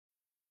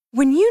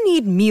When you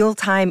need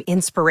mealtime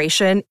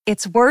inspiration,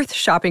 it's worth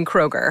shopping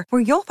Kroger,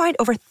 where you'll find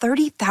over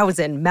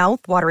 30,000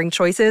 mouth-watering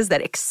choices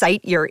that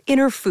excite your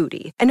inner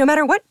foodie. And no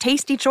matter what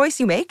tasty choice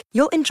you make,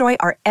 you'll enjoy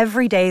our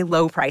everyday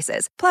low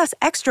prices, plus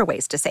extra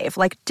ways to save,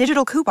 like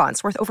digital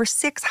coupons worth over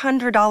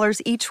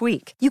 $600 each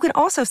week. You can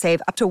also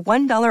save up to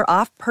 $1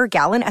 off per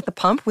gallon at the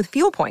pump with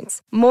fuel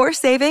points. More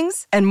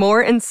savings and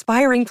more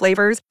inspiring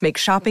flavors make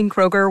shopping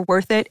Kroger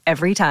worth it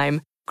every time.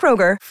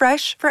 Kroger,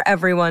 fresh for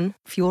everyone.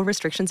 Fuel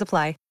restrictions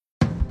apply.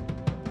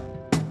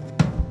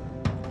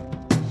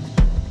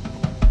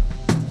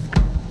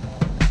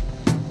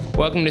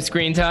 Welcome to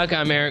Screen Talk.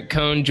 I'm Eric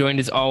Cohn, joined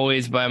as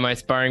always by my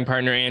sparring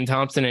partner, Ann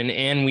Thompson. And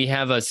Ann, we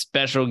have a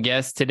special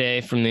guest today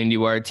from the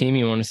IndieWire team.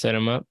 You want to set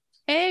him up?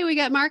 Hey, we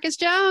got Marcus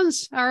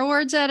Jones, our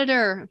awards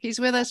editor.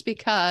 He's with us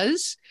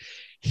because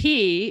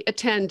he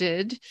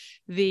attended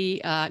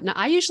the, now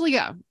I usually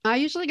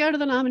go to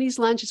the nominees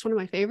lunch. It's one of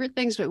my favorite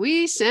things, but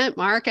we sent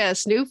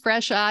Marcus new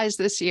fresh eyes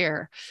this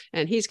year,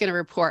 and he's going to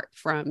report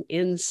from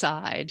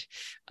inside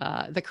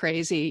the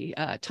crazy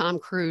Tom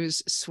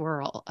Cruise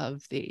swirl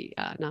of the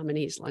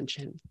nominees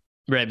luncheon.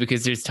 Right,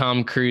 because there's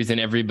Tom Cruise and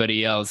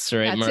everybody else,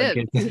 right, That's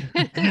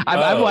Marcus?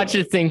 I've watched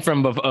this thing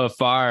from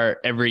afar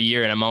every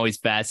year, and I'm always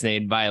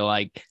fascinated by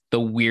like the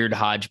weird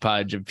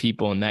hodgepodge of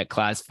people in that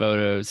class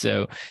photo.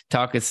 So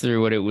talk us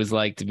through what it was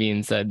like to be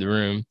inside the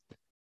room.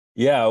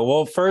 Yeah,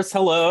 well, first,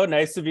 hello.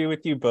 Nice to be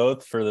with you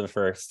both for the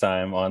first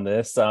time on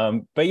this.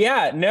 But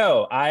yeah,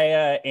 no,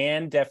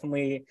 Anne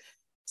definitely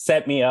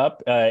set me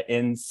up,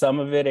 and some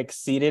of it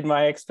exceeded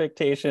my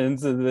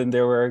expectations, and then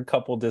there were a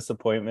couple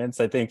disappointments.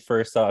 I think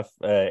first off,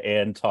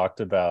 Anne talked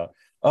about,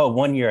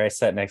 one year I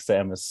sat next to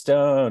Emma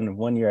Stone,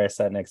 one year I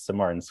sat next to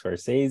Martin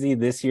Scorsese.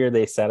 This year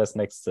they sat us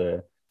next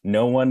to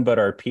no one but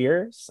our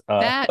peers.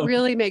 That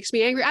really makes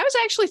me angry. I was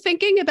actually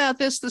thinking about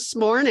this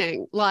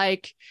morning,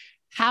 like,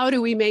 how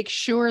do we make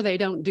sure they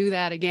don't do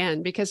that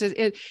again? Because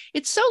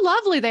it's so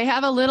lovely. They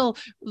have a little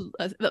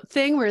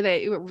thing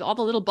where all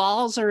the little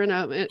balls are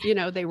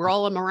they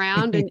roll them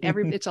around, and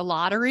it's a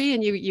lottery,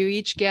 and you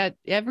each get,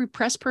 every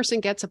press person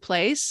gets a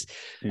place.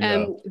 Yeah.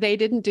 And they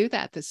didn't do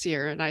that this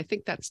year, and I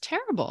think that's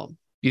terrible.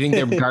 You think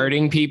they're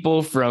guarding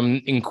people from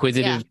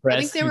inquisitive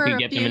press who could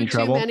get them in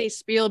trouble? Too many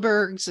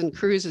Spielbergs and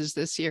Cruises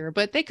this year,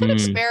 but they could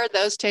have spared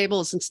those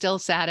tables and still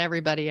sat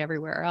everybody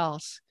everywhere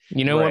else.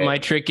 You know what my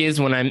trick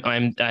is when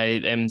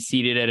I'm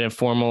seated at a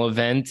formal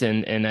event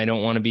and I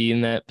don't want to be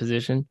in that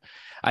position?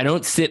 I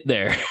don't sit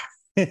there.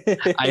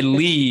 I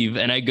leave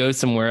and I go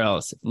somewhere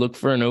else. Look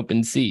for an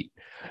open seat.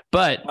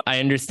 But I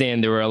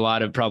understand there were a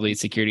lot of probably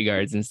security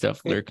guards and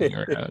stuff lurking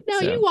around. No,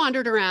 you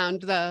wandered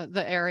around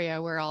the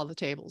area where all the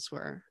tables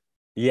were.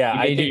 Yeah,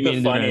 I think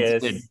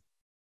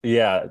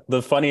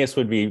the funniest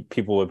would be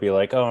people would be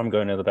like, "Oh, I'm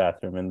going to the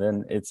bathroom," and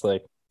then it's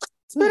like,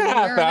 it's been a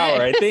half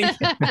hour. I think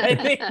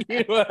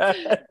you.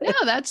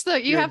 No,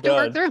 you have to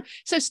work through.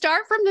 So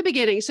start from the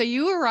beginning. So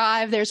you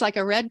arrive. There's like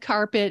a red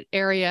carpet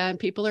area, and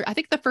people are. I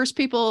think the first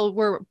people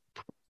were.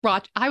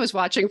 I was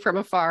watching from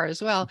afar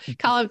as well.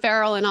 Colin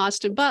Farrell and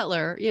Austin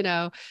Butler,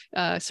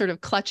 sort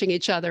of clutching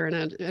each other in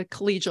a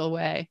collegial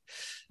way.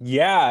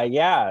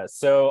 Yeah.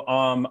 So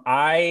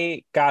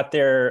I got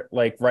there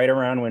like right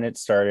around when it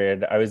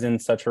started. I was in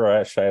such a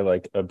rush. I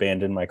like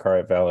abandoned my car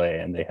at valet,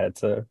 and they had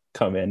to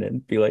come in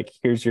and be like,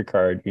 "Here's your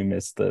card. You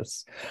missed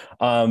this."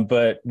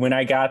 But when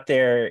I got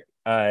there,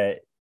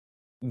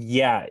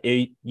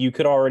 you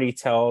could already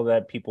tell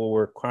that people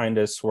were kind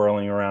of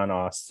swirling around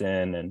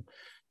Austin, and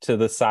to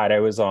the side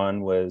I was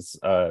on was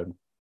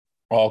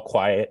All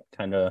Quiet,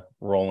 kind of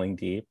rolling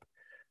deep.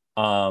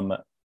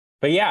 But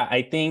yeah,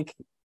 I think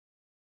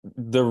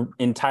the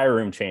entire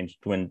room changed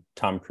when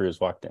Tom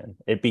Cruise walked in.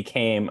 It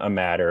became a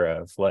matter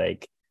of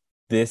like,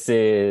 this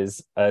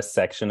is a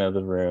section of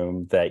the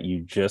room that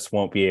you just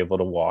won't be able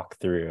to walk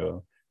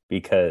through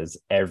because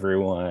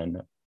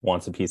everyone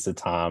wants a piece of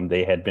Tom.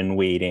 They had been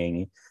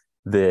waiting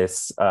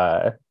this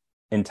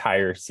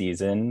entire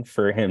season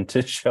for him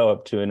to show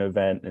up to an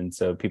event, and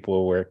so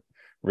people were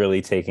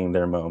really taking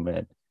their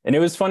moment. And it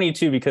was funny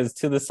too, because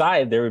to the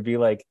side there would be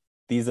like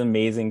these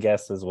amazing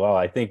guests as well.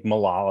 I think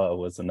Malala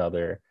was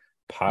another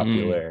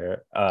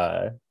popular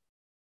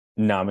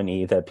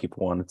nominee that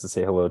people wanted to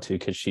say hello to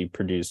because she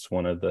produced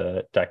one of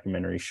the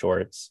documentary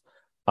shorts.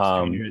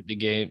 Stranger at the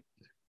Gate.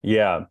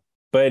 Yeah,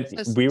 but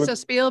so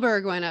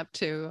Spielberg went up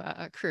to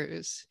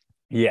Cruise.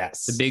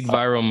 Yes, the big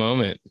viral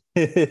moment.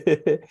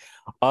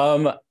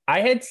 I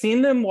had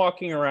seen them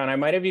walking around. I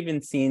might have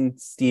even seen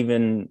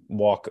Steven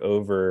walk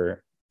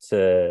over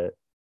to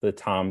the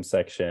Tom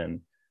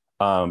section.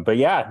 But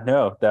yeah,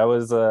 no, that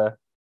was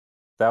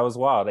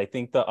wild. I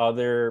think the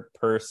other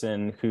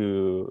person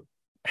who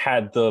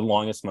had the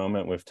longest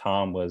moment with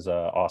Tom was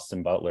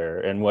Austin Butler.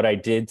 And what I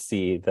did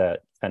see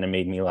that kind of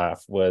made me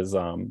laugh was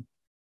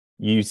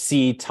you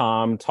see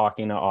Tom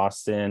talking to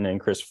Austin and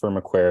Christopher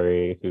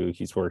McQuarrie, who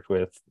he's worked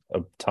with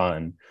a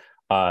ton.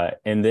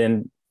 And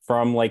then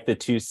from like the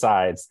two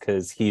sides,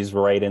 because he's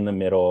right in the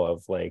middle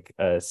of like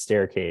a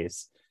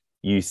staircase,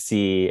 you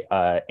see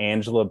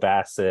Angela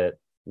Bassett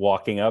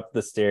walking up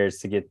the stairs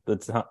to get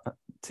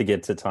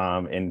to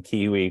Tom, and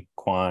Kiwi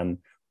Kwan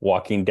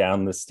walking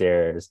down the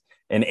stairs.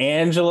 And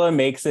Angela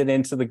makes it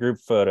into the group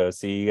photo.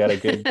 So you got a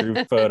good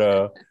group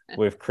photo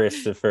with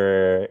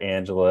Christopher,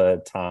 Angela,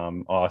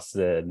 Tom,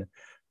 Austin.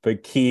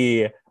 But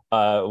Key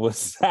was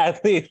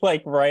sadly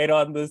like right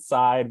on the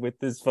side with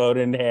his phone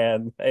in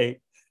hand.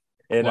 Like,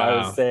 and I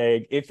was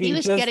saying, if he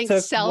was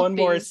just took one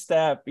more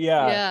step,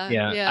 yeah.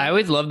 I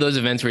always love those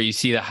events where you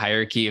see the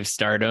hierarchy of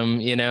stardom.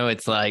 You know,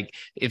 it's like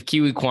if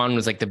Kiwi Kwan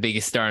was like the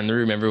biggest star in the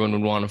room, everyone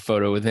would want a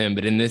photo with him.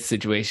 But in this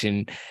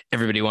situation,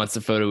 everybody wants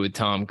a photo with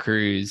Tom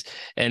Cruise.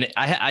 And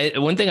I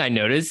one thing I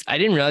noticed, I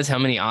didn't realize how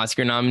many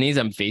Oscar nominees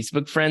I'm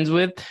Facebook friends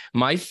with.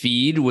 My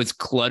feed was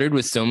cluttered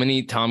with so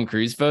many Tom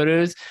Cruise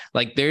photos.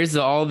 Like there's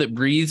the All That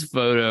Breathes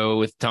photo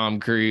with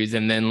Tom Cruise,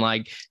 and then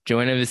like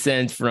Joanna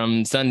Vicente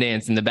from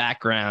Sundance in the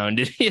background.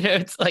 You know,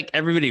 it's like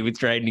everybody was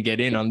trying to get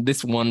in on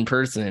this one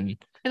person.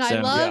 And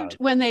I loved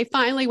when they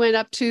finally went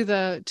up to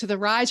the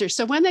risers.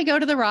 So when they go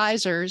to the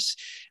risers,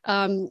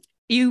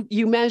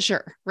 you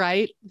measure,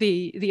 right,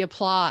 the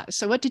applause.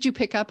 So what did you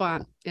pick up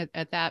on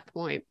at that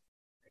point?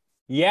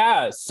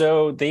 Yeah,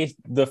 so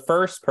the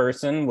first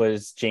person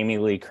was Jamie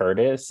Lee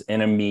Curtis,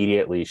 and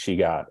immediately she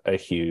got a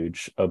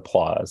huge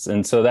applause.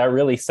 And so that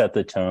really set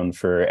the tone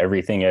for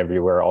Everything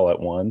Everywhere All at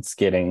Once,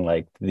 getting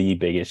like the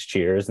biggest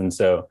cheers. And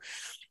so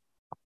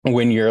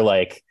when you're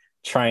like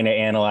trying to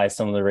analyze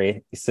some of the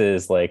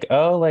races, like,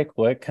 oh, like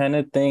what kind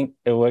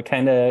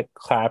of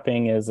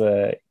clapping is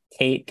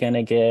Kate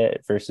gonna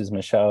get versus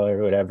Michelle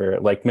or whatever,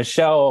 like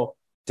Michelle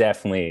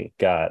definitely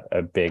got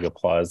a big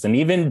applause. And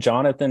even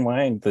Jonathan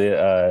Wang,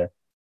 the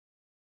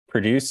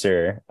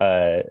producer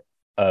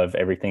of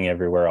Everything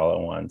Everywhere All at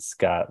Once,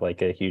 got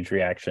like a huge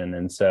reaction.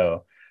 And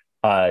so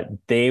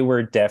they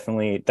were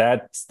definitely,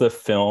 that's the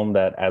film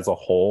that as a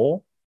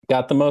whole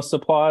got the most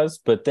applause.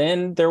 But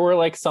then there were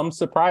like some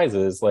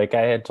surprises. Like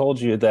I had told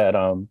you that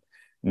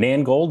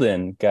Nan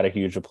Golden got a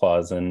huge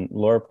applause, and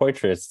Laura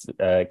Poitras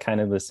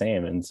kind of the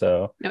same. And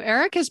so now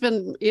Eric has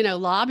been,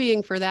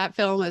 lobbying for that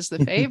film as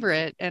the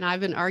favorite, and I've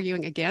been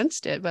arguing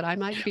against it, but I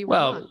might be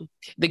wrong.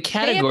 The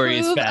category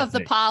is fascinating, of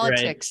the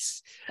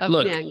politics of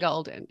Nan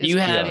Golden. You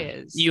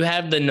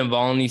have the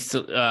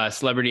Navalny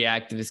celebrity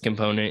activist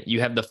component.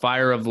 You have the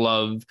Fire of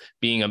Love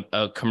being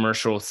a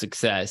commercial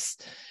success,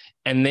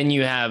 and then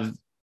you have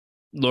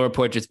Laura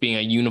Poitras being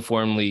a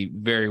uniformly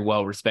very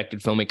well-respected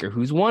filmmaker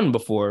who's won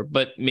before,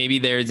 but maybe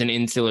there's an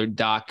insular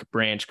doc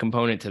branch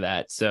component to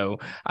that. So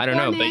I don't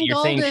know, Nan but you're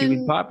Golden, saying she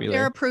was popular.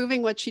 They're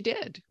approving what she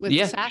did with the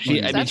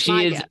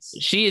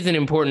she is an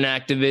important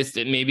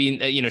activist. Maybe,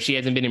 she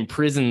hasn't been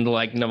imprisoned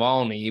like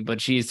Navalny, but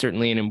she is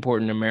certainly an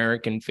important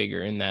American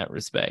figure in that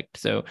respect.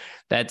 So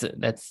that's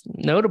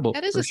notable.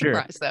 That is a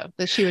surprise, though,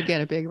 that she would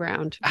get a big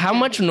round. How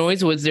much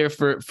noise was there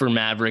for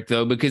Maverick,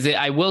 though? Because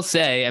I will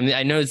say,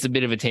 I know it's a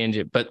bit of a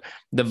tangent, but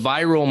the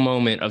viral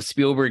moment of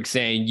Spielberg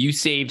saying, "You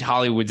saved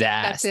Hollywood's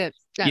ass." That's it.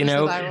 That was the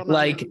viral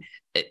moment.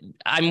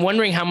 I'm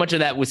wondering how much of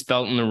that was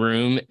felt in the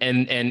room,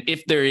 and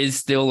if there is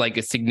still like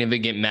a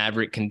significant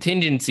Maverick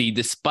contingency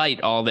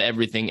despite all the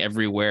Everything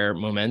Everywhere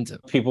momentum.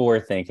 People were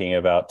thinking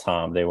about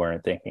Tom. They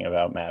weren't thinking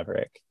about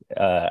Maverick.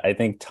 I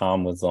think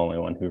Tom was the only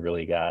one who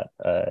really got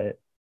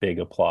big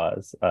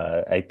applause.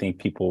 I think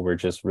people were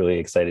just really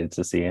excited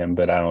to see him,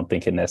 but I don't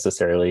think it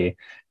necessarily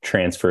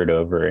transferred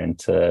over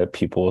into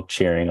people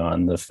cheering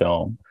on the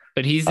film.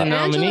 But he's the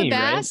nominee, Angela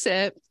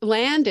Bassett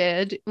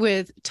landed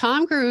with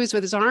Tom Cruise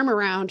with his arm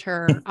around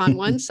her on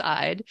one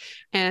side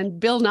and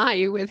Bill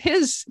Nighy with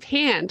his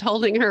hand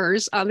holding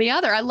hers on the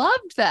other. I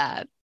loved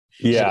that.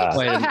 Yeah. So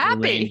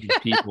happy.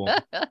 People.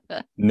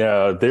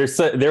 No,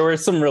 there were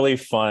some really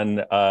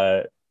fun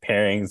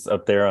pairings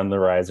up there on the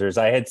risers.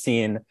 I had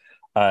seen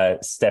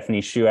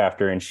Stephanie Shu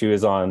after, and she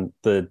was on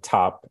the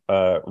top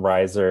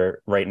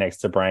riser right next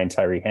to Brian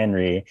Tyree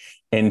Henry,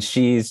 and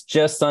she's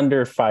just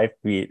under 5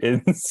 feet,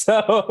 and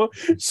so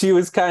she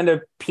was kind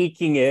of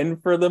peeking in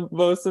for the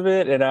most of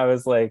it, and I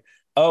was like,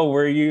 oh,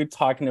 were you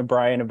talking to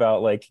Brian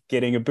about like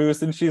getting a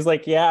boost? And she's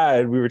like, yeah.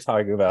 And we were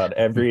talking about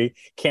every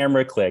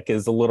camera click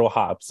is a little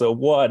hop, so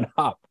 1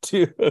 hop,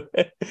 2.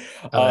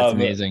 That's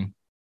amazing.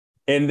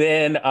 And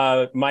then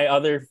my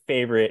other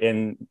favorite,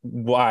 and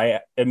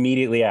why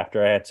immediately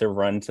after I had to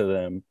run to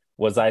them,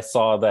 was I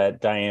saw that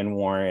Diane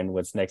Warren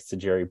was next to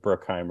Jerry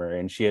Bruckheimer,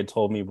 and she had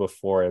told me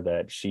before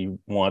that she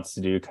wants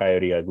to do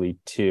Coyote Ugly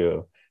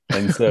 2.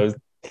 And so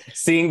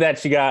seeing that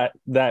she got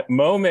that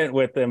moment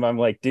with him, I'm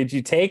like, did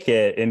you take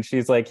it? And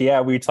she's like,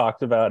 yeah, we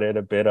talked about it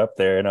a bit up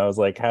there. And I was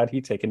like, how'd he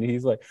take it? And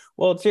he's like,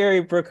 well,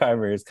 Jerry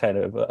Bruckheimer is kind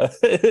of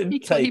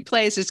he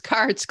plays his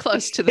cards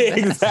close to the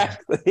vest.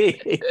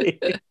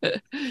 Exactly.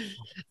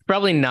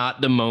 Probably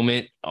not the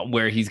moment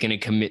where he's going to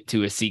commit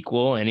to a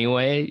sequel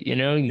anyway. He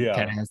kind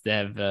of has to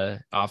have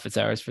office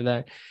hours for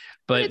that.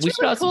 But it's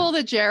really cool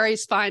that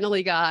Jerry's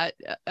finally got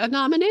a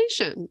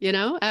nomination,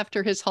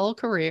 after his whole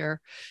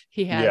career.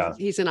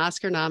 He's an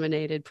Oscar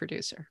nominated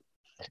producer.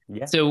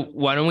 Yeah. So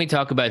why don't we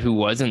talk about who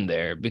wasn't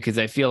there? Because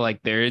I feel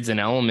like there is an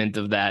element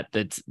of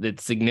that's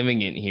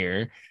significant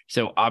here.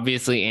 So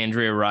obviously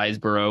Andrea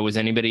Riseborough. Was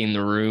anybody in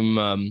the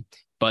room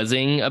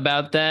buzzing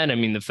about that? I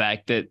mean, the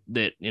fact that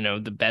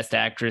the Best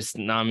Actress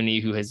nominee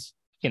who has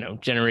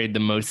generated the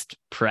most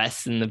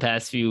press in the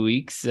past few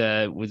weeks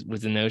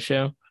was a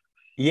no-show.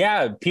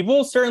 Yeah,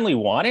 people certainly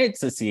wanted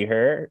to see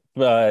her,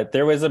 but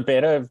there was a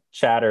bit of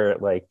chatter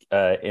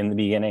in the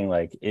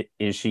beginning,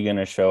 is she going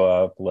to show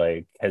up?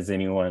 Like, has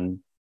anyone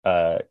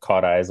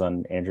caught eyes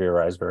on Andrea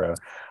Riseborough?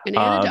 And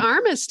Anna de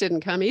Armas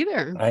didn't come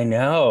either. I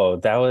know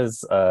that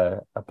was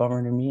a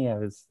bummer to me. I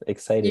was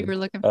excited. You were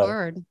looking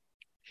forward.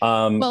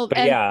 But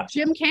yeah,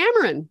 Jim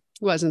Cameron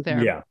wasn't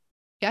there. Yeah,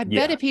 I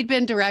bet if he'd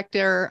been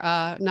director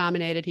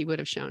nominated, he would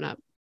have shown up.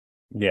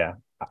 Yeah.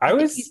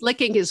 He's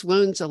licking his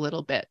wounds a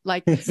little bit.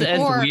 Like, that's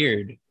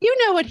weird.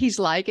 You know what he's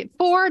like.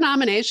 4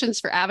 nominations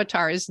for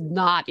Avatar is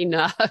not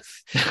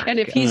enough. And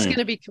if he's going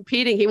to be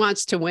competing, he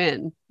wants to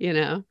win. He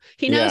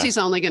knows he's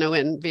only going to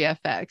win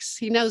VFX.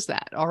 He knows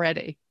that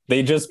already.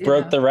 They just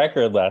broke the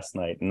record last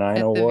night, 9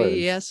 at awards.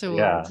 The VES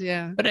Awards,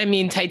 yeah. But I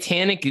mean,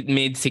 Titanic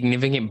made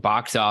significant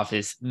box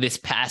office this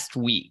past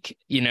week.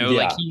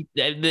 Like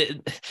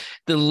the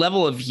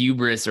level of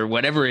hubris or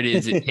whatever it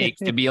is it takes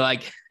to be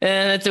like,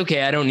 that's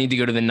okay. I don't need to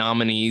go to the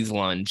nominees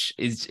lunch.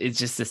 It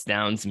just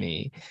astounds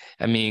me.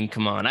 I mean,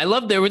 come on.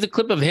 There was a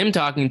clip of him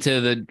talking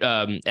to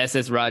the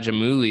SS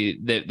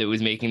Rajamouli that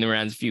was making the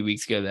rounds a few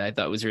weeks ago that I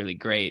thought was really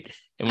great.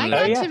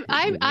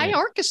 I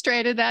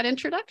orchestrated that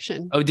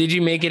introduction. Oh, did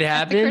you make it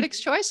happen? The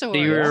Critics' Choice Award.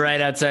 So you were right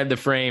outside the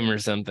frame or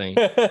something.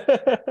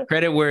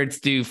 Credit where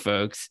it's due,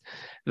 folks.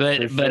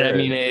 But I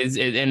mean,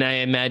 and I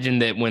imagine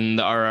that when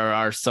the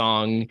RRR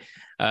song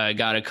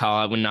got a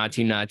call out, when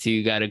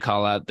Natu got a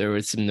call out, there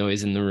was some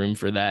noise in the room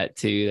for that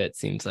too. That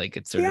seems like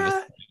it's sort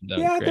of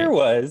there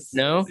was.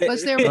 No?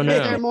 Was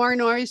there more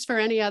noise for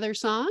any other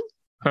song?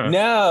 Huh.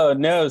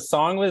 No.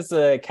 Song was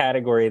a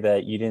category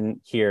that you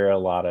didn't hear a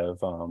lot of.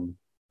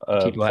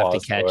 People have to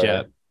catch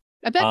up.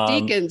 I bet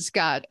Deacons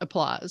got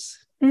applause.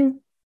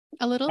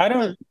 A little.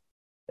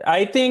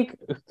 I think,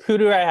 who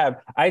do I have?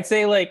 I'd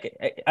say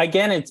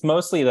again, it's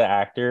mostly the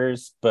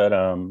actors, but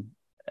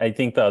I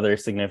think the other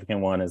significant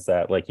one is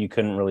that you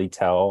couldn't really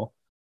tell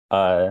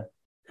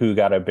who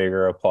got a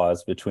bigger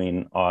applause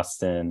between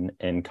Austin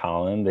and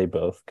Colin. They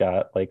both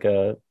got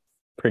a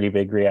pretty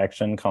big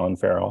reaction. Colin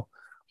Farrell.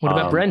 What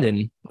about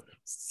Brendan?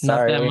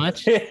 Sorry. Not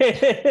that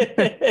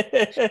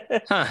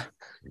much. Huh.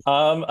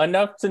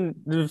 Enough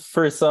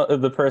for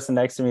the person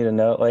next to me to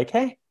know,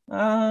 hey,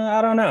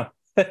 I don't know.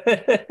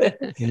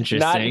 Interesting.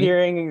 Not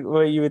hearing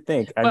what you would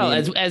think. I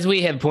mean, as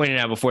we have pointed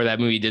out before, that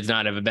movie does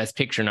not have a Best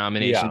Picture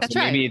nomination. That's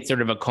so right. Maybe it's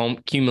sort of a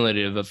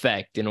cumulative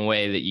effect in a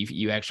way that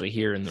you actually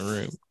hear in the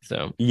room.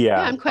 So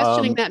I'm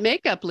questioning that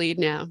makeup lead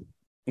now.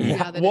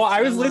 Yeah. Well,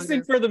 I was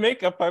listening for the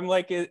makeup. I'm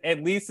like,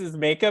 at least is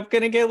makeup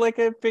gonna get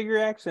a big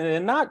reaction?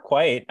 And not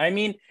quite. I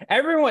mean,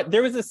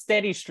 there was a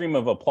steady stream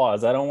of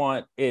applause. I don't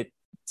want it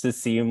to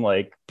seem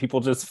like people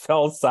just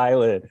fell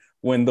silent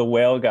when the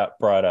whale got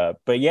brought up,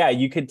 but yeah,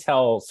 you could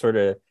tell sort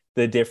of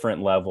the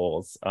different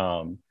levels.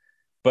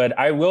 But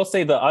I will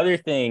say the other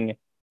thing,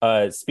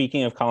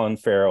 speaking of Colin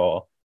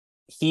Farrell,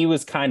 he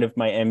was kind of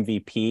my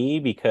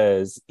MVP,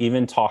 because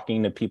even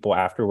talking to people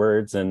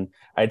afterwards, and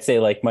I'd say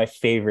my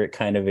favorite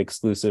kind of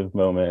exclusive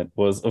moment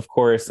was, of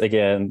course,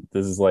 again,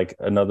 this is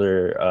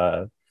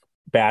another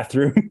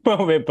bathroom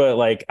moment, but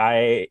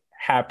I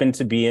happened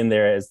to be in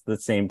there at the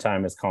same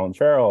time as Colin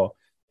Farrell.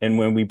 And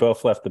when we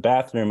both left the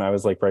bathroom, I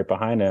was right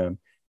behind him.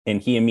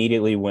 And he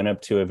immediately went up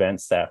to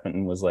event staff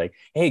and was like,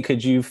 hey,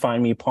 could you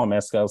find me Paul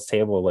Mescal's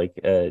table?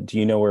 Do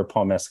you know where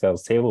Paul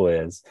Mescal's table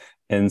is?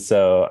 And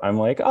so I'm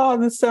like, oh,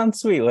 this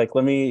sounds sweet. Let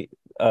me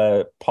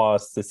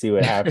pause to see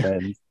what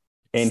happens.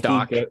 And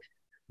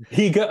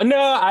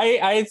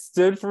I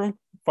stood from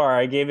far.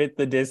 I gave it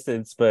the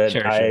distance, but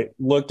I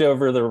looked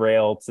over the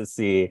rail to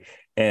see.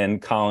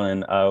 And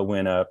Colin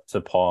went up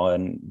to Paul,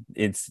 and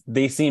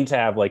they seem to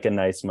have a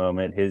nice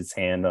moment. His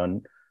hand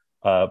on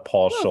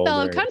Paul's shoulder.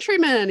 Fellow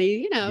countryman,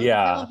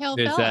 hell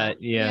there's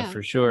that,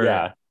 for sure.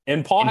 Yeah,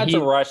 and Paul had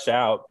to rush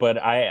out,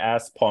 but I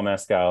asked Paul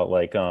Mescal,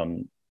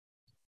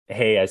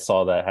 hey, I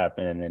saw that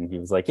happen, and he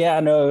was like,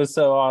 yeah, no, it was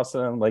so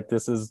awesome.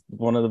 This is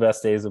one of the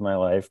best days of my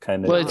life,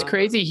 kind of. Well, it's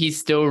crazy. He's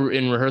still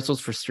in rehearsals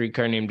for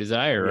Streetcar Named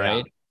Desire,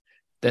 right?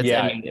 I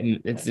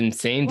mean, it's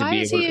insane to be. Why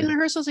is he in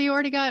rehearsals? He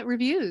already got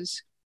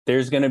reviews.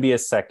 There's going to be a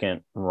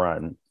second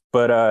run.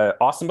 But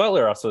Austin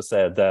Butler also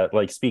said that,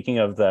 speaking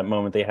of that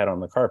moment they had on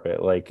the carpet,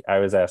 I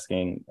was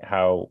asking,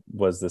 how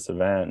was this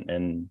event?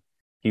 And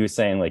he was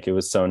saying, it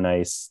was so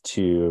nice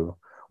to,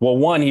 well,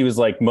 one, he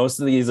was most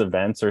of these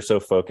events are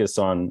so focused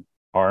on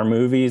our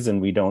movies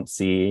and we don't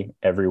see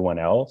everyone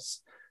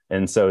else.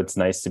 And so it's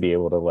nice to be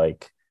able to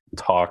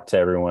talk to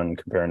everyone,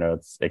 compare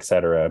notes,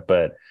 etc.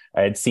 But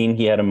I had seen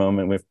he had a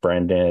moment with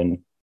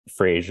Brendan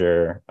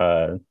Fraser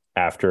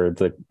after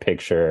the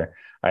picture.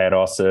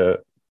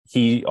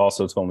 He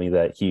also told me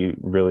that he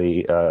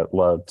really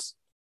loved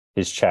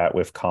his chat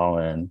with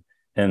Colin.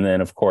 And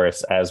then, of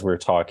course, as we're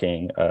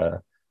talking,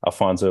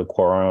 Alfonso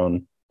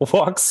Cuarón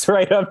walks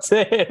right up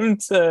to him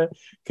to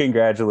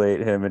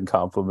congratulate him and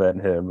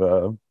compliment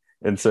him.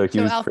 And so he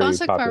was pretty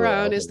Alfonso popular.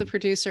 Cuarón is the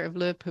producer of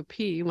Le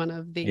Pupi, one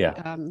of the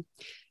Yeah.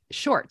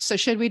 shorts. So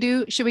should we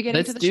get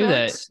Let's into the do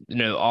shorts?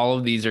 that. All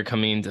of these are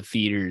coming into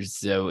theaters,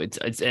 so it's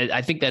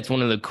I think that's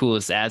one of the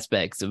coolest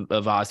aspects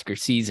of Oscar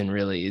season,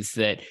 really, is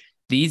that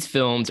these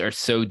films are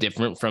so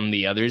different from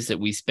the others that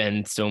we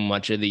spend so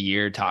much of the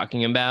year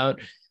talking about.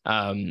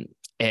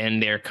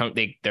 And they're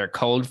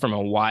culled from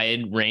a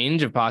wide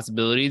range of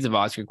possibilities of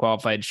Oscar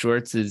qualified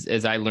shorts,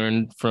 as I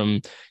learned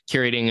from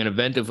curating an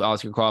event of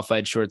Oscar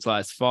qualified shorts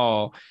last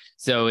fall.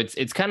 So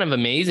it's kind of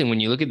amazing when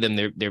you look at them.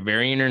 They're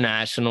very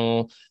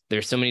international.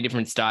 There's so many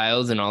different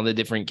styles in all the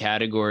different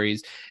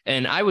categories.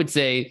 And I would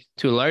say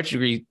to a large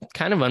degree,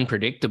 kind of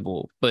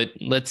unpredictable, but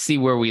let's see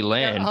where we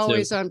land. They're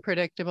always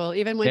unpredictable,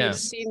 even when you've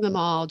seen them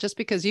all. Just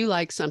because you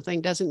like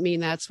something doesn't mean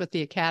that's what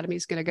the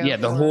Academy's going to go for.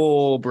 The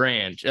whole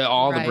branch,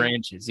 all the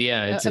branches.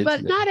 Yeah.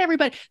 But not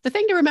everybody. The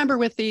thing to remember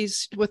with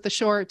the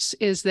shorts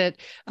is that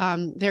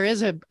there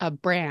is a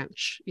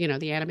branch,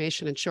 the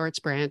animation and shorts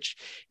branch.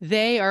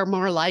 They are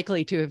more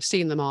likely to have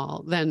seen them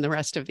all than the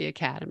rest of the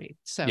Academy.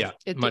 So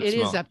it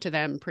is up to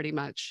them pretty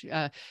much.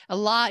 A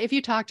lot, if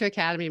you talk to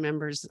Academy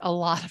members, a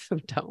lot of them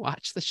don't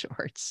watch the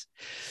shorts.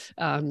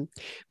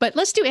 But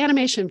let's do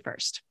animation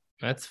first.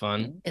 That's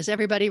fun. Is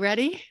everybody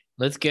ready?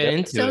 Let's get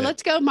into it. So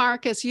let's go,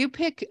 Marcus. You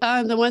pick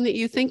the one that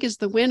you think is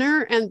the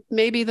winner, and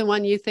maybe the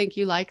one you think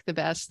you like the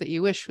best that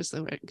you wish was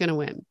going to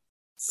win.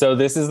 So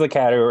this is the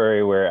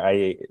category where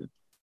I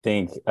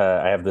think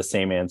I have the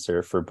same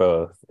answer for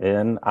both.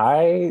 And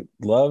I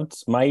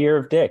loved My Year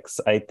of Dicks.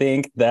 I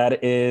think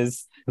that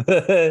is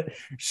the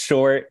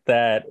short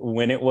that,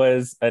 when it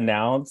was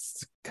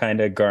announced,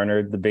 kind of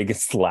garnered the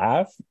biggest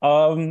laugh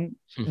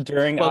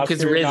during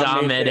because Riz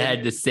Ahmed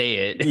had to say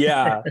it.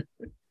 Yeah.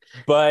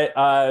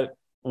 But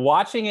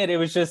watching it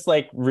was just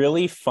like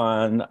really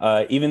fun,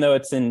 even though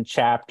it's in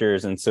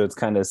chapters, and so it's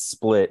kind of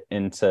split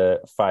into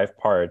 5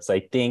 parts. I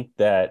think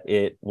that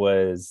it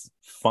was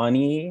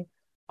funny.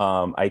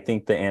 I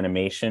think the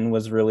animation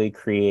was really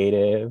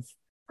creative.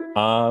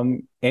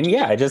 And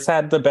yeah, I just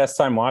had the best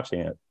time watching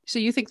it. So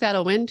you think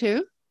that'll win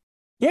too?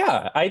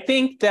 Yeah, I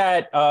think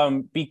that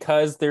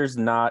because there's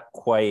not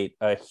quite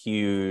a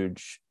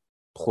huge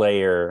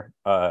player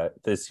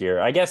this year.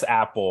 I guess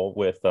Apple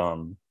with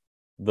The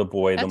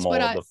Boy, the Mole,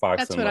 the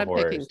Fox, and the Horse. That's what I'm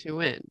picking to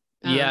win.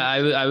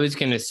 I was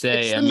going to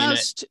say. It's the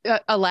most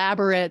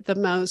elaborate, the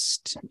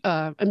most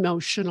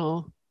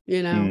emotional.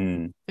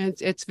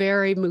 It's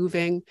very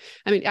moving.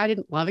 I mean, I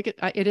didn't love it.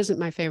 It isn't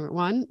my favorite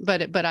one,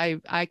 but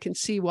I can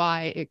see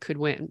why it could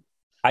win.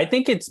 I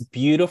think it's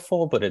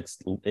beautiful, but it's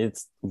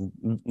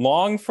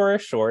long for a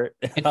short.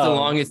 It's the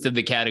longest of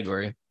the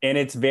category, and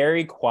it's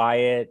very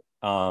quiet.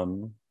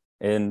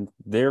 And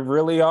there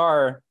really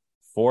are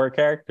 4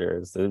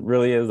 characters. It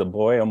really is a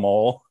boy, a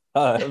mole,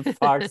 a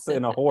fox,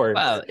 and a horse.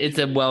 Wow, it's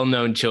a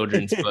well-known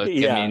children's book.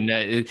 Yeah. I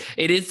mean,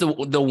 it is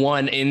the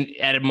one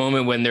at a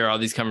moment when there are all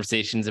these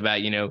conversations about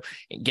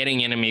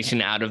getting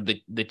animation out of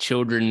the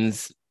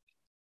children's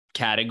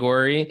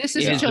category. This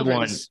is a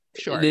children's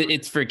short.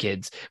 It's for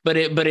kids, but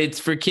it's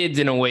for kids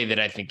in a way that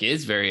I think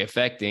is very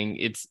affecting.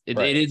 It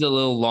is a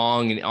little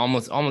long and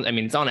almost. I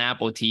mean, it's on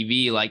Apple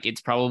TV. Like,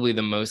 it's probably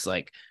the most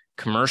like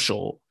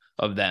commercial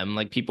of them.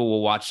 Like, people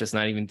will watch this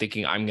not even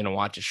thinking I'm going to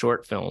watch a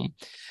short film.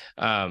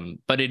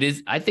 But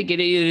I think it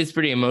is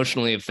pretty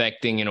emotionally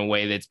affecting in a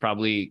way that's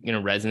probably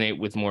going to resonate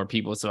with more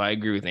people. So I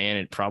agree with Anne.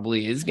 It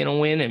probably is going to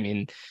win. I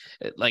mean,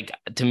 like,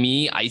 to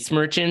me, Ice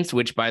Merchants,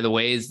 which by the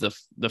way is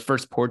the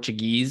first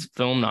Portuguese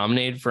film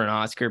nominated for an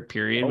Oscar,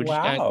 period, which is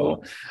kind of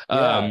cool.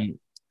 Yeah.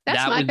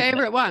 That's my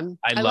favorite one.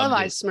 I love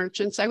Ice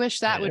Merchants. I wish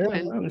that would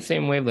win. I'm the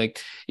same way. Like,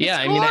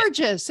 yeah, it's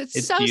gorgeous.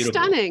 it's so beautiful.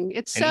 Stunning.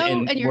 It's so,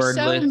 and you're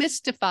wordless. So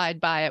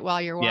mystified by it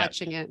while you're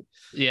watching it.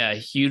 Yeah,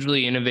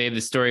 hugely innovative.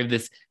 The story of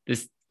this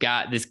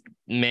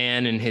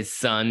man and his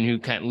son who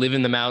kind of live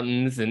in the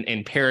mountains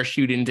and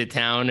parachute into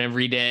town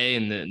every day,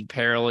 and the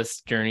perilous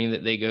journey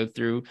that they go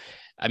through.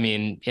 I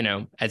mean,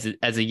 as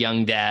a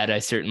young dad, I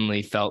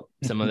certainly felt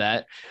some of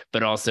that,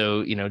 but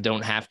also,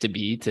 don't have to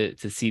be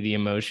to see the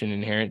emotion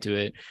inherent to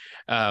it.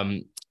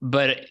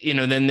 But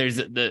then there's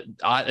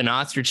an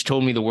ostrich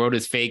told me the world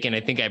is fake, and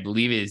I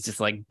believe it is just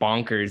like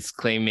bonkers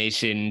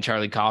claymation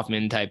Charlie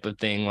Kaufman type of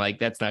thing. Like,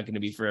 that's not going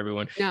to be for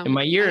everyone. No, and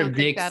My Year of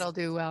Dicks, that'll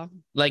do well.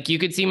 Like, you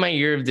could see My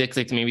Year of Dicks,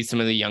 like maybe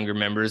some of the younger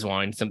members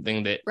wanting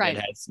something that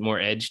has more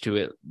edge to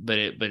it, but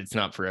it's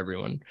not for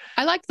everyone.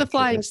 I like The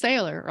Flying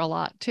Sailor a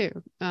lot too,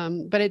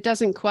 but it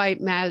doesn't quite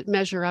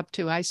measure up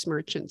to Ice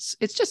Merchants.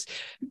 It's just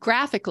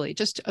graphically,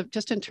 just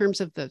in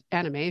terms of the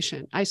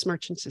animation, Ice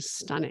Merchants is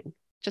stunning,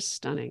 just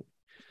stunning.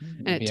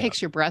 And it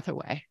takes your breath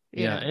away.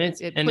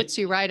 It puts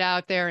you right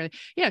out there, and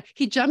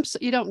he jumps.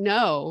 You don't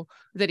know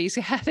that he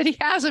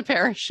has a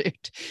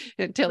parachute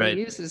until he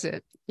uses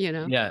it.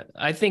 Yeah,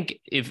 I think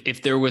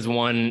if there was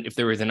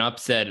an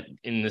upset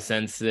in the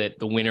sense that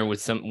the winner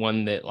was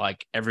someone that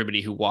like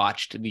everybody who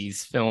watched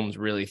these films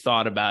really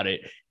thought about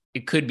it,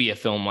 it could be a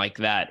film like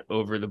that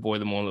over The Boy,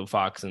 the Mole, the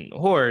Fox, and the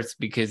Horse,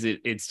 because it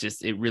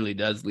really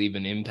does leave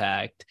an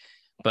impact.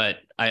 But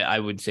I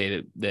would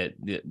say that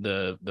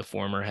the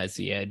former has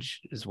the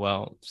edge as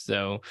well.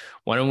 So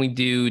why don't we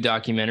do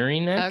documentary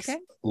next? Okay.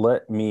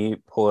 Let me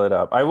pull it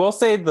up. I will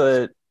say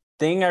the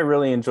thing I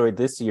really enjoyed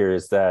this year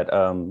is that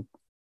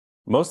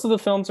most of the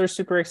films are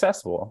super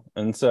accessible.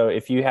 And so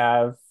if you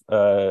have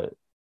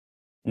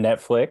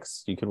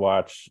Netflix, you could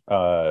watch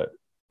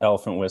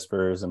Elephant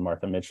Whispers and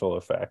Martha Mitchell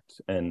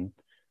Effect. And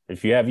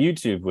if you have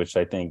YouTube, which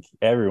I think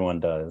everyone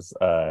does,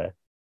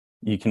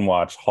 you can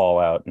watch Haul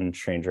Out and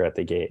Stranger at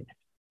the Gate.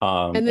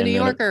 And the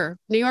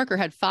New Yorker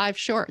had 5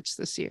 shorts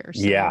this year.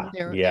 So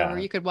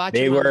you could watch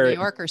them on the New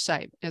Yorker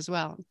site as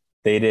well.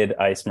 They did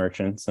Ice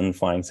Merchants and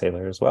Flying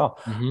Sailor as well.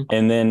 Mm-hmm.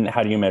 And then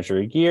How Do You Measure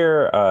a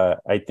Year?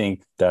 I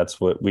think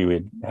that's what we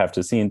would have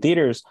to see in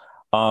theaters.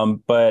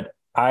 But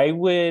I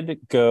would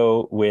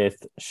go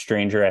with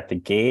Stranger at the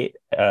Gate.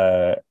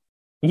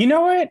 You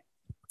know what?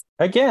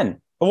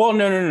 Again, well,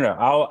 no.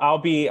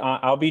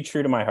 I'll be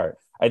true to my heart.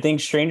 I think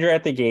Stranger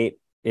at the Gate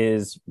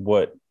is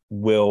what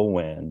will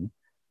win.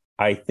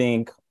 I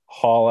think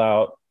Haul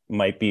Out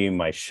might be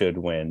my should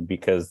win,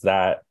 because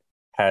that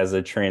has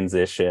a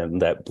transition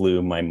that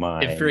blew my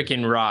mind. It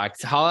freaking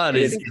rocks. Haul Out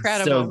is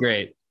so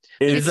great.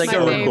 It's like a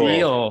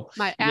reveal.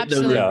 My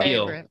absolute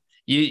favorite.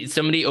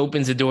 Somebody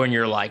opens the door and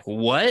you're like,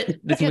 what?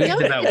 This movie's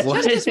about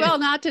what? Just as well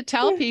not to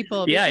tell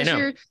people. Yeah, I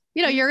know.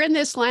 You're in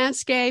this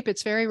landscape.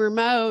 It's very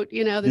remote.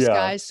 This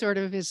guy's sort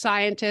of his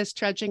scientist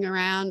trudging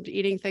around,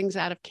 eating things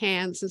out of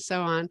cans and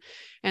so on.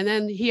 And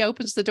then he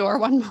opens the door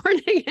one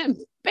morning and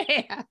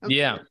bam.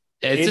 Yeah.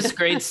 It's just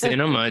great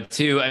cinema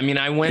too. I mean,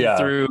 I went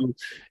through,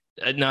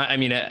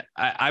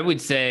 I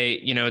would say,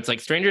 it's like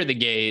Stranger at the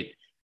Gate,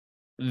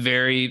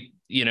 very,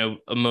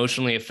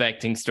 emotionally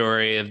affecting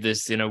story of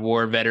this,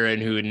 war veteran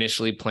who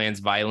initially plans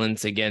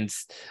violence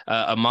against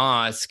a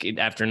mosque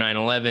after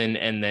 9/11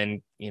 and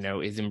then,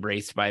 is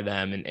embraced by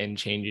them and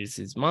changes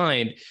his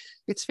mind.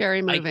 It's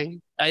very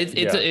moving. That's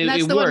the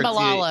one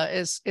Malala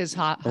is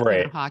hot.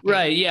 Right.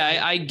 Right. Yeah.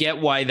 I get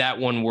why that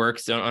one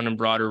works on a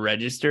broader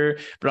register,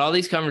 but all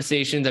these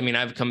conversations, I mean,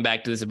 I've come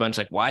back to this a bunch,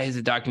 like, why has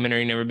a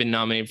documentary never been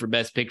nominated for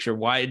Best Picture?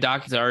 Why a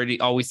doc is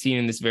always seen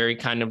in this very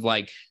kind of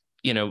like,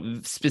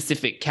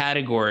 specific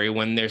category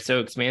when they're so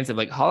expansive.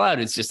 Like Haul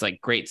Out is just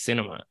like great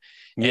cinema.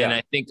 Yeah. And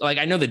I think, like,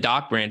 I know the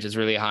doc branch is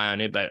really high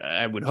on it, but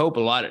I would hope a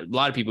lot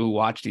of people who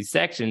watch these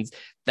sections,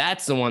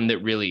 that's the one that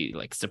really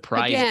like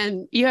surprised.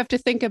 Again, you have to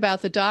think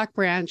about the doc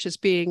branch as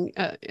being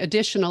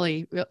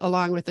additionally,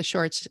 along with the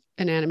shorts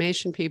and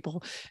animation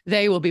people,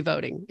 they will be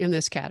voting in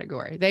this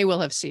category. They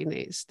will have seen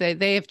these.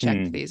 They have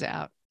checked these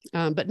out.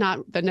 But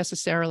not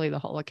necessarily the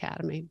whole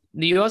Academy.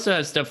 You also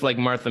have stuff like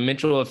Martha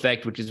Mitchell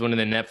Effect, which is one of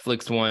the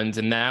Netflix ones,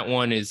 and that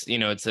one is,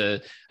 it's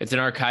an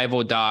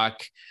archival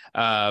doc.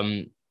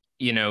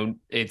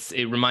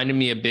 It reminded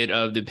me a bit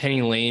of the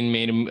Penny Lane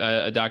made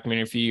a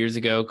documentary a few years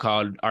ago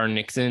called Our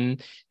Nixon.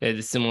 It had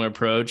a similar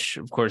approach.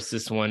 Of course,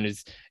 this one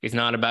is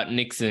not about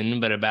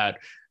Nixon, but about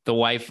the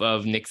wife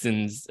of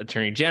Nixon's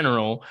attorney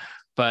general.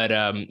 But,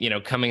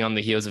 coming on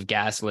the heels of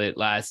Gaslit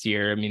last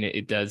year, I mean,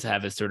 it does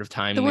have a sort of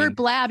time. The word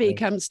blabby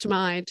comes to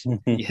mind.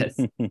 Yes.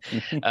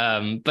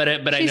 But I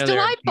know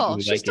delightful.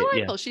 She's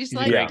delightful. She's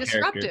like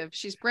disruptive. Character.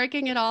 She's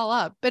breaking it all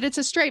up. But it's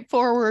a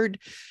straightforward,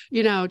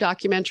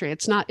 documentary.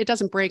 It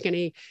doesn't break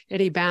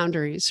any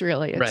boundaries,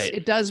 really.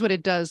 It does what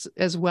it does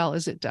as well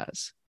as it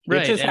does.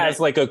 It just has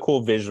like a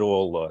cool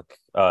visual look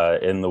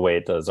in the way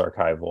it does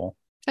archival.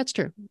 That's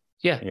true.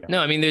 Yeah. No,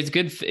 I mean, it's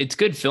good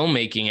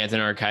filmmaking as an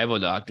archival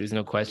doc. There's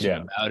no question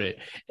about it.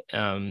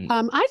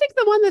 I think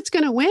the one that's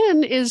going to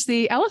win is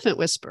the Elephant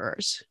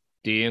Whisperers.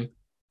 Do you?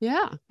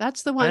 Yeah,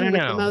 that's the one with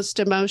the most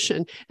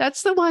emotion.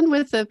 That's the one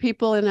with the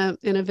people in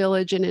a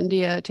village in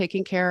India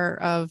taking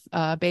care of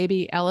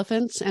baby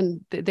elephants,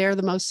 and they're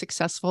the most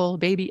successful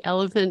baby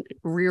elephant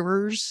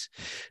rearers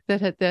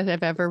that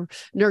have ever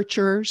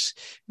nurturers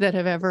that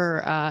have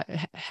ever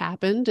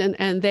happened,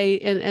 and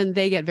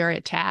they get very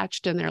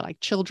attached, and they're like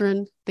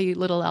children, the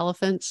little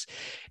elephants,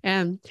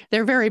 and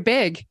they're very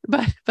big,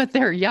 but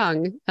they're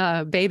young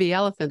baby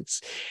elephants,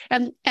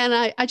 and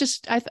I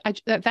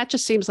that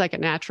just seems like a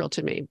natural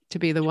to me to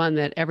be the one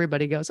that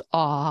everybody goes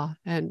aw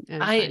and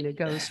kind of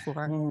goes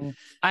for.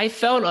 I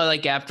felt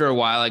like after a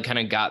while I kind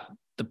of got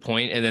the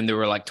point, and then there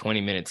were like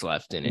 20 minutes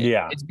left in it.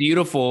 Yeah, it's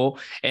beautiful,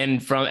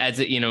 and from as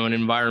an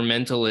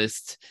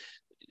environmentalist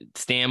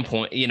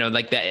standpoint,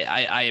 like that,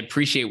 I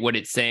appreciate what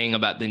it's saying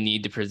about the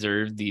need to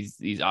preserve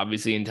these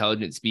obviously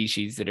intelligent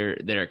species that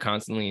are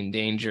constantly in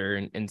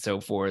danger and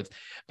so forth.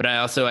 But I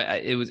also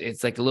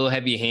it's like a little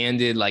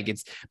heavy-handed, like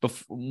it's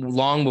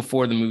long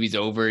before the movie's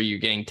over, you're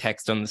getting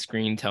text on the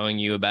screen telling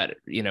you about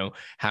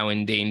how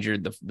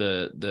endangered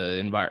their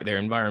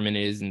environment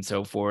is and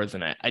so forth.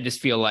 And I just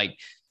feel like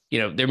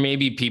there may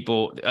be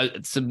people,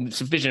 some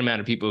sufficient amount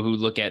of people who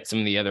look at some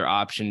of the other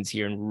options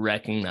here and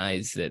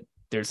recognize that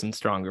there's some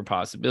stronger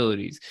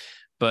possibilities,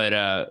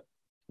 but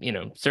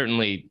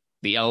certainly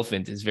the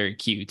elephant is very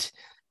cute,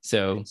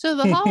 So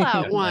the Haul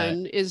Out Yeah.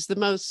 one is the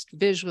most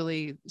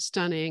visually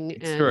stunning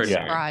and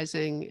Extraordinary.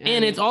 surprising,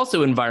 and it's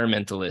also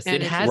environmentalist. It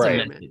and it's has a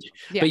environmental. message,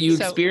 Yeah, but you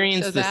so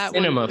experience the that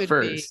one cinema would be-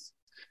 first.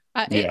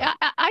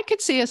 I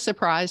could see a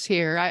surprise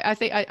here. I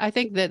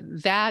think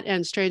that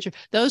and Stranger,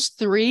 those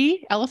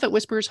three, Elephant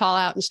Whisperers, Haul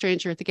Out, and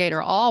Stranger at the Gate,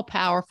 are all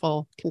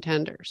powerful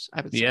contenders,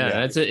 I would say.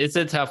 Yeah, it's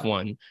a tough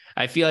one.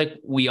 I feel like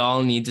we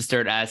all need to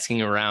start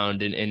asking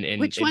around and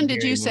Which one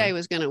did you say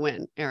was going to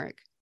win, Eric?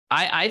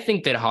 I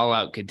think that Haul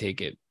Out could take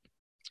it.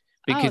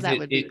 Because that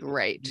would be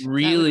great.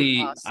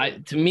 Really,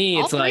 awesome. to me,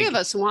 it's all three like of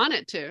us want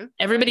it to.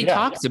 Everybody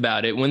talks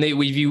about it when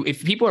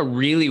if people are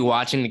really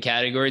watching the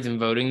categories and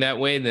voting that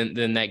way,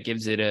 then that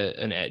gives it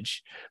an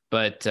edge.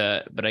 But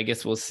I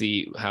guess we'll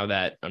see how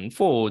that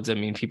unfolds. I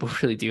mean, people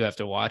really do have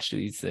to watch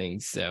these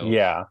things. So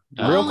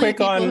real quick,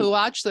 people who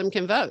watch them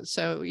can vote.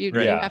 So you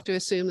have to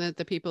assume that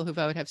the people who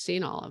vote have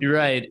seen all of them.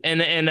 Right,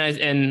 and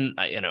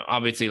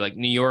obviously, like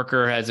New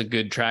Yorker has a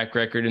good track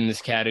record in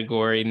this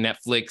category.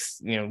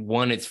 Netflix,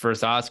 won its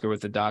first Oscar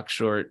with the doc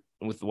short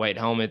with the white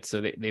helmet,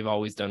 so they've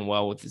always done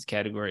well with this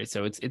category.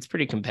 So it's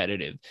pretty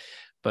competitive.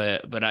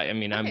 But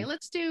okay,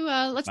 let's do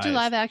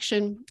live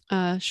action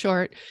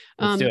short.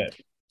 Let's do it.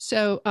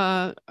 So,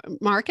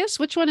 Marcus,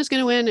 which one is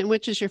going to win, and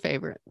which is your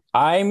favorite?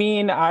 I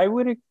mean, I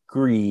would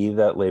agree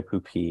that Le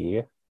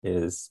Pupille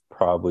is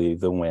probably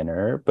the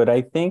winner, but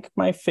I think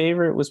my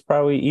favorite was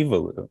probably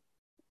Evilou.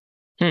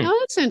 Oh,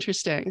 that's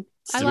interesting.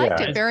 I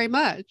liked it very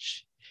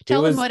much.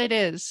 Tell them what it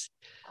is.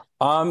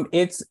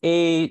 It's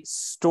a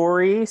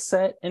story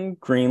set in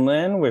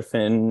Greenland with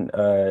an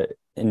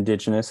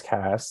indigenous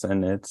cast,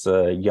 and it's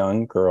a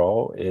young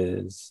girl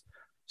is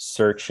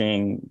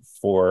searching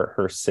for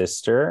her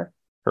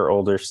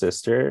older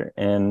sister,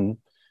 and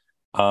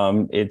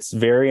it's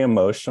very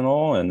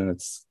emotional, and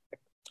it's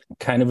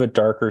kind of a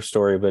darker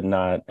story, but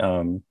not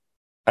I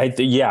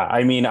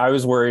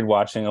was worried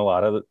watching a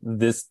lot of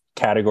this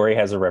category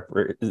has a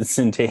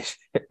representation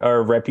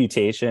or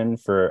reputation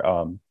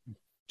for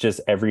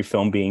just every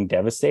film being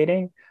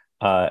devastating,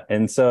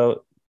 and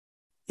so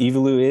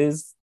Evilou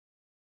is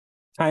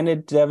kind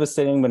of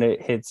devastating, but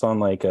it hits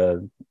on like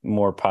a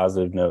more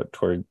positive note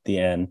toward the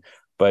end.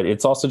 But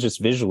it's also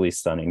just visually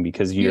stunning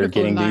because you're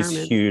getting these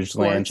huge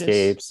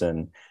landscapes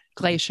and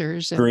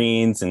glaciers,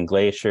 greens and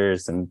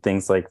glaciers and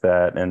things like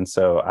that. And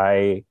so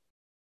I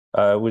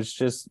was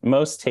just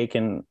most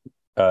taken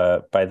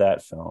by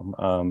that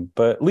film.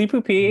 But Le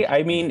Pupille,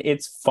 I mean,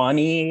 it's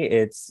funny.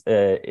 It's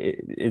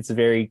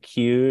very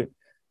cute.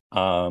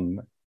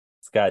 It's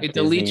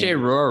Alice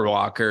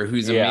Rohrwacher,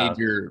 who's a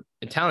major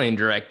Italian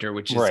director,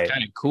 which is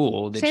kind of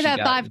cool. Say that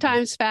 5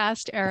 times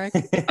fast, Eric.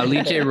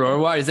 Alice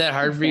Rohrwacher, is that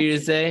hard for you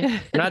to say? I'm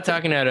not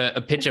talking about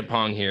a pitch a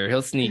pong here.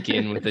 He'll sneak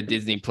in with a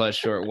Disney Plus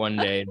short one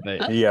day,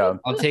 but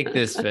I'll take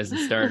this as a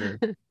starter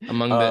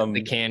among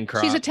the can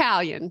crop. She's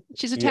Italian.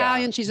 She's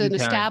an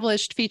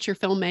established feature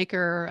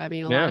filmmaker. I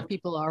mean, a lot of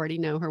people already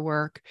know her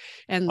work.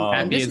 And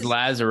Happy as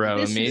Lazaro,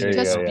 amazing. It's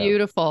just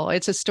beautiful.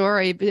 It's a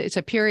story. It's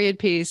a period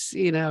piece,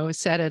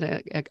 set at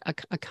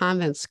a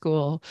convent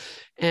school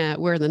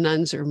where the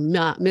nuns are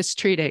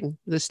mistreating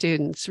the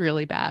students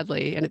really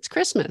badly, and it's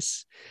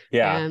Christmas.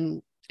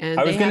 And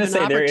I was going to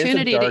say there is an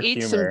opportunity to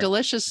eat some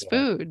delicious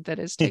food that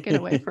is taken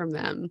away from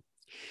them.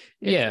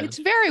 It's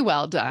very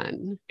well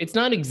done. It's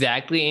not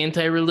exactly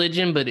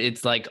anti-religion, but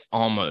it's like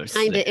almost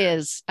kind of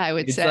is, I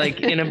would say. Like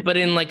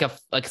in like a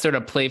sort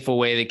of playful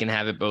way. They can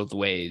have it both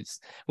ways,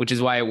 which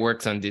is why it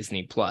works on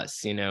Disney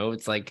Plus.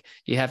 It's like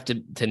you have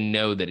to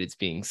know that it's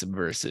being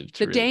subversive.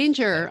 The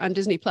danger on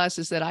Disney Plus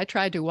is that I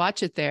tried to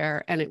watch it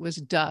there and it was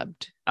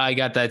dubbed. I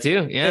got that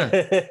too. Yeah.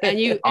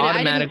 And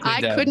automatically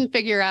I couldn't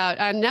figure out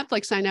on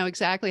Netflix. I know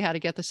exactly how to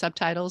get the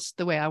subtitles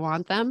the way I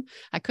want them.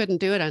 I couldn't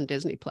do it on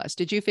Disney Plus.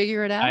 Did you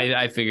figure it out?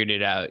 I figured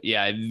it out.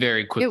 Yeah.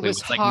 Very quickly. It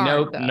was like, hard,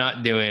 nope, though.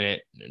 Not doing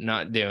it.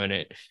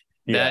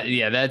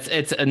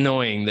 It's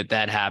annoying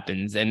that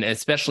happens. And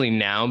especially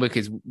now,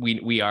 because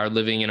we are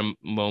living in a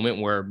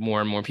moment where more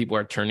and more people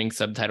are turning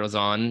subtitles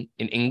on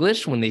in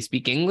English when they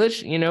speak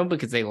English,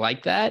 because they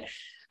like that.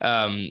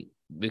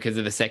 Because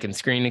of the second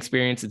screen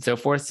experience and so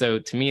forth. So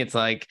to me, it's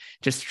like,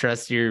 just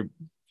trust your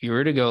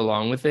viewer to go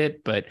along with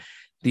it. But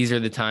these are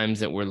the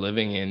times that we're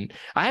living in.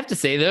 I have to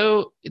say,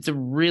 though, it's a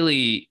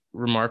really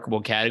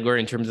remarkable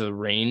category in terms of the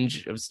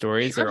range of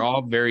stories. Sure. They're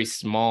all very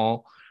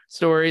small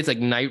stories, like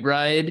Night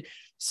Ride,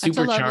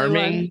 super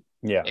charming.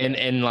 Yeah.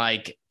 And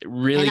like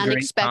really and great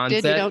unexpected.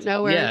 concept. You don't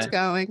know where it's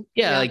going.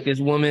 Yeah, like this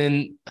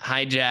woman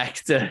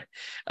hijacked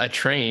a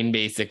train,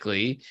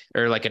 basically,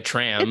 or like a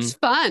tram. It's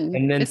fun.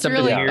 And then it's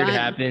something really weird fun.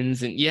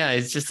 happens. And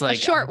it's just like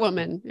a short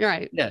woman. You're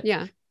right.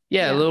 Yeah,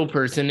 a little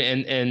person.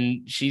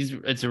 And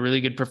it's a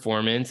really good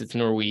performance. It's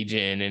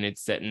Norwegian and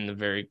it's set in a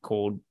very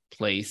cold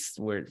place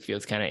where it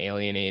feels kind of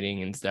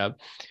alienating and stuff.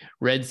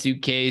 Red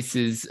Suitcase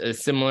is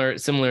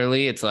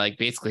similarly, it's like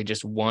basically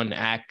just one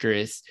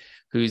actress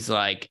who's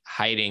like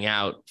hiding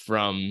out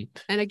from.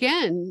 And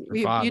again,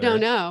 you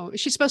don't know.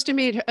 She's supposed to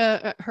meet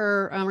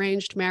her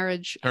arranged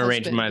marriage. Her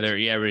arranged husband. mother,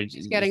 yeah.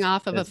 She's getting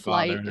off of a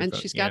flight, and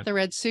she's got the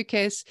red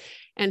suitcase,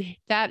 and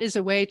that is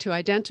a way to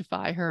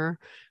identify her.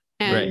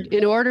 And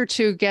in order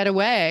to get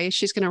away,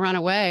 she's going to run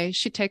away.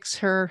 She takes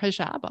her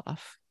hijab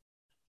off.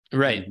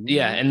 Right.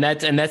 Yeah. And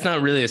that's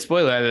not really a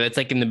spoiler either. That's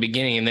like in the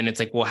beginning. And then it's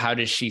like, well, how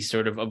does she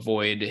sort of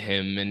avoid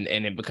him? And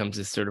it becomes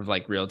this sort of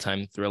like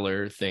real-time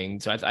thriller thing.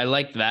 So I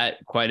like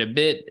that quite a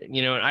bit.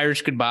 You know, An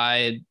Irish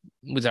Goodbye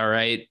was all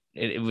right.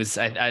 It was,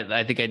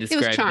 I think I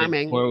described it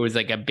charming. Or it was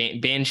like a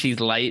Banshees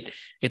light.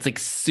 It's like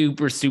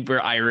super,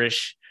 super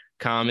Irish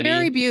comedy.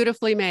 Very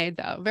beautifully made,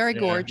 though. Very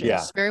gorgeous.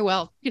 Yeah. Very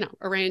well,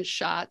 arranged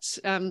shots.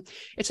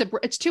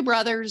 It's two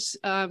brothers,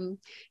 and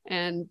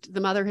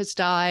the mother has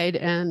died,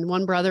 and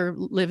one brother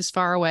lives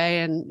far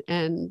away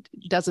and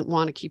doesn't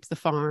want to keep the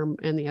farm,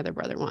 and the other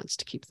brother wants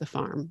to keep the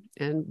farm,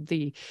 and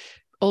the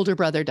older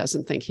brother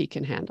doesn't think he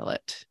can handle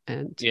it,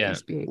 and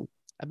he's being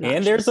obnoxious.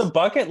 And there's a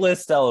bucket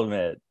list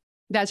element.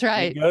 That's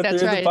right. You go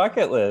through the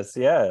bucket list.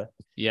 Yeah.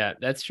 Yeah,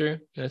 that's true.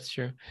 That's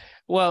true.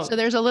 Well, so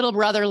there's a little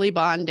brotherly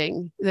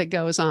bonding that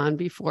goes on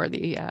before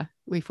we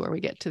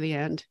get to the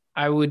end.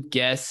 I would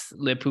guess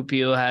Le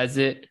Pupille has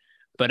it,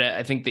 but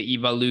I think the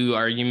Ivalu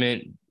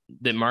argument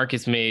that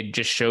Marcus made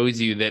just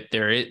shows you that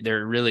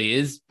there really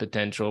is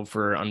potential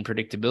for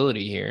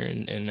unpredictability here,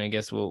 and I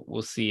guess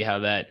we'll see how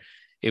that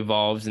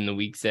evolves in the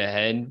weeks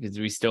ahead, because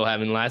we still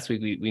haven't. Last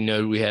week we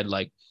know we had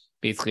like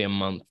basically a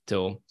month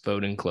till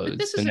voting closed.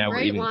 This is a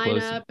great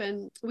lineup,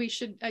 and we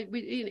should.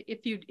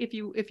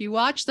 If you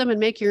watch them and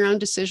make your own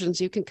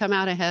decisions, you can come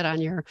out ahead on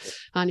your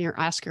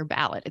Oscar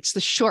ballot. It's the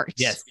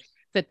shorts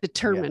that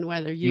determine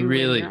whether you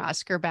really win your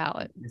Oscar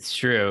ballot. It's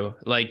true.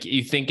 Like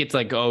you think it's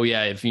like, oh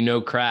yeah, if you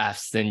know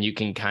crafts, then you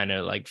can kind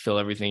of like fill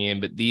everything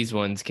in. But these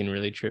ones can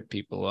really trip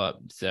people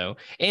up. So,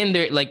 and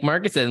they're like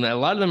Marcus said, a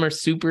lot of them are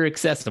super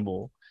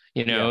accessible.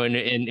 And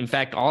in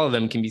fact, all of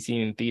them can be seen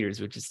in theaters,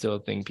 which is still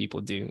a thing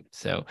people do.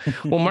 So,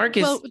 well,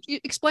 Marcus,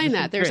 explain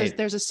that.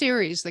 There's a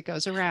series that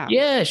goes around.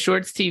 Yeah,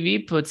 Shorts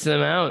TV puts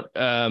them out.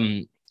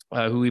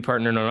 Who we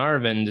partnered on our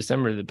event in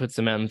December, that puts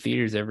them out in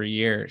theaters every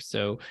year.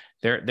 So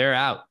they're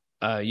out.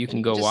 You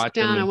can go watch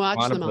them in a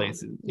lot of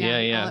places.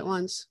 Yeah, all at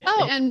once.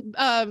 Oh, and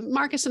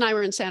Marcus and I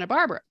were in Santa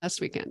Barbara last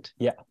weekend.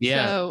 Yeah.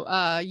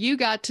 So you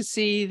got to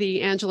see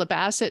the Angela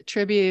Bassett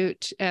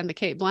tribute and the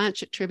Cate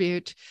Blanchett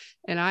tribute.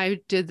 And I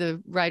did the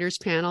writers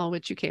panel,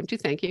 which you came to.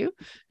 Thank you.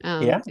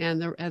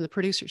 And the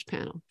producers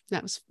panel.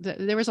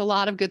 There was a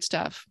lot of good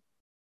stuff.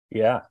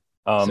 Yeah.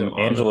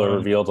 Angela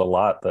revealed a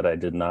lot that I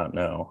did not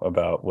know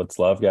about what's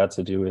love got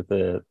to do with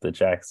the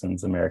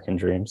Jacksons' American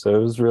Dream. So it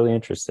was really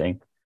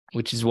interesting.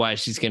 Which is why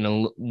she's going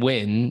to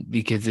win,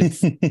 because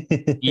it's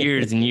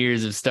years and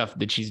years of stuff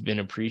that she's been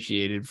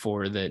appreciated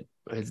for that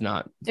has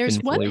not. There's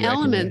one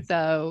element,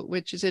 though,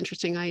 which is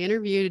interesting. I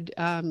interviewed,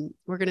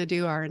 we're going to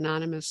do our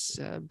anonymous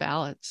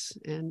ballots,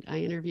 and I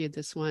interviewed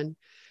this one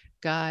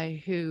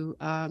guy who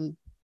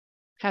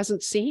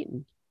hasn't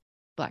seen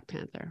Black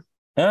Panther.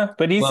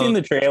 But he's seen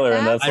the trailer,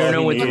 and that's I don't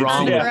know what's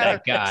wrong with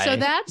that guy. So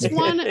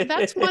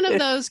that's one of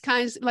those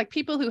kinds, like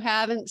people who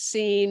haven't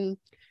seen.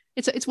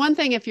 It's one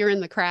thing if you're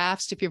in the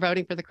crafts, if you're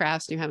voting for the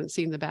crafts and you haven't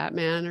seen the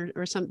Batman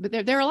or something,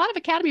 but there are a lot of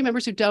Academy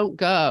members who don't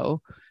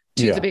go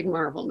to the big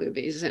Marvel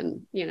movies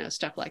and,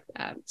 stuff like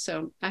that.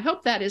 So I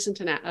hope that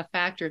isn't a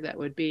factor that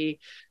would be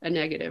a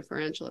negative for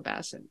Angela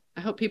Bassett.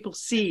 I hope people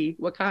see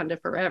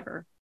Wakanda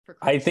Forever.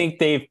 I think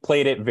they've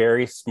played it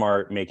very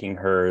smart, making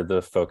her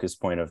the focus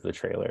point of the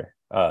trailer,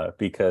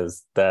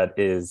 because that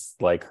is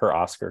like her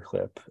Oscar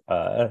clip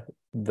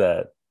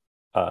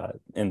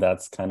and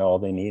that's kind of all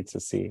they need to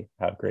see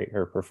how great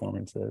her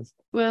performance is.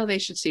 Well, they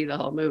should see the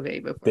whole movie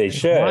before they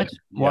should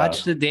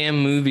watch the damn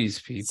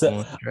movies, people.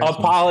 So,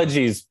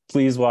 apologies,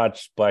 please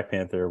watch Black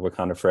Panther: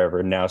 Wakanda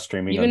Forever, now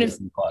streaming on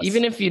Disney Plus.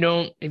 Even if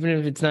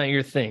it's not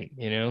your thing,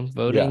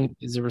 voting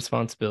is a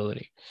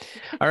responsibility.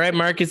 All right,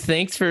 Marcus,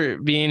 thanks for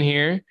being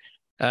here,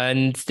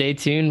 and stay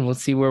tuned. We'll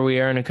see where we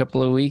are in a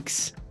couple of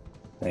weeks.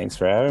 Thanks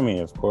for having me.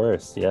 Of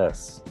course,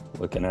 yes,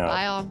 looking out.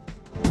 Bye all.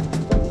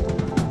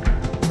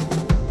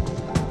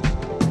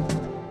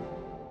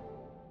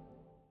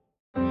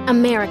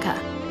 America.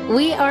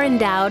 We are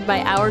endowed by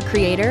our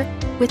Creator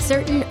with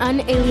certain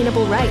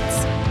unalienable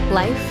rights: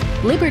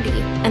 life, liberty,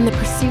 and the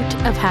pursuit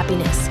of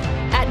happiness.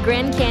 At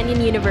Grand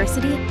Canyon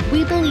University,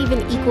 we believe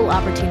in equal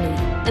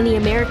opportunity, and the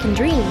American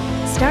dream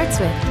starts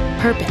with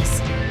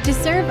purpose. To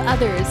serve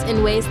others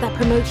in ways that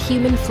promote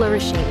human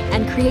flourishing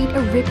and create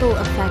a ripple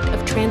effect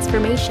of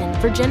transformation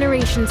for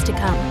generations to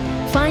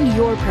come. Find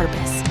your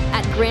purpose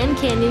at Grand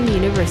Canyon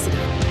University.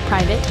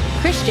 Private,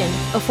 Christian,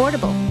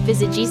 affordable.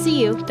 Visit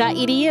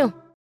gcu.edu.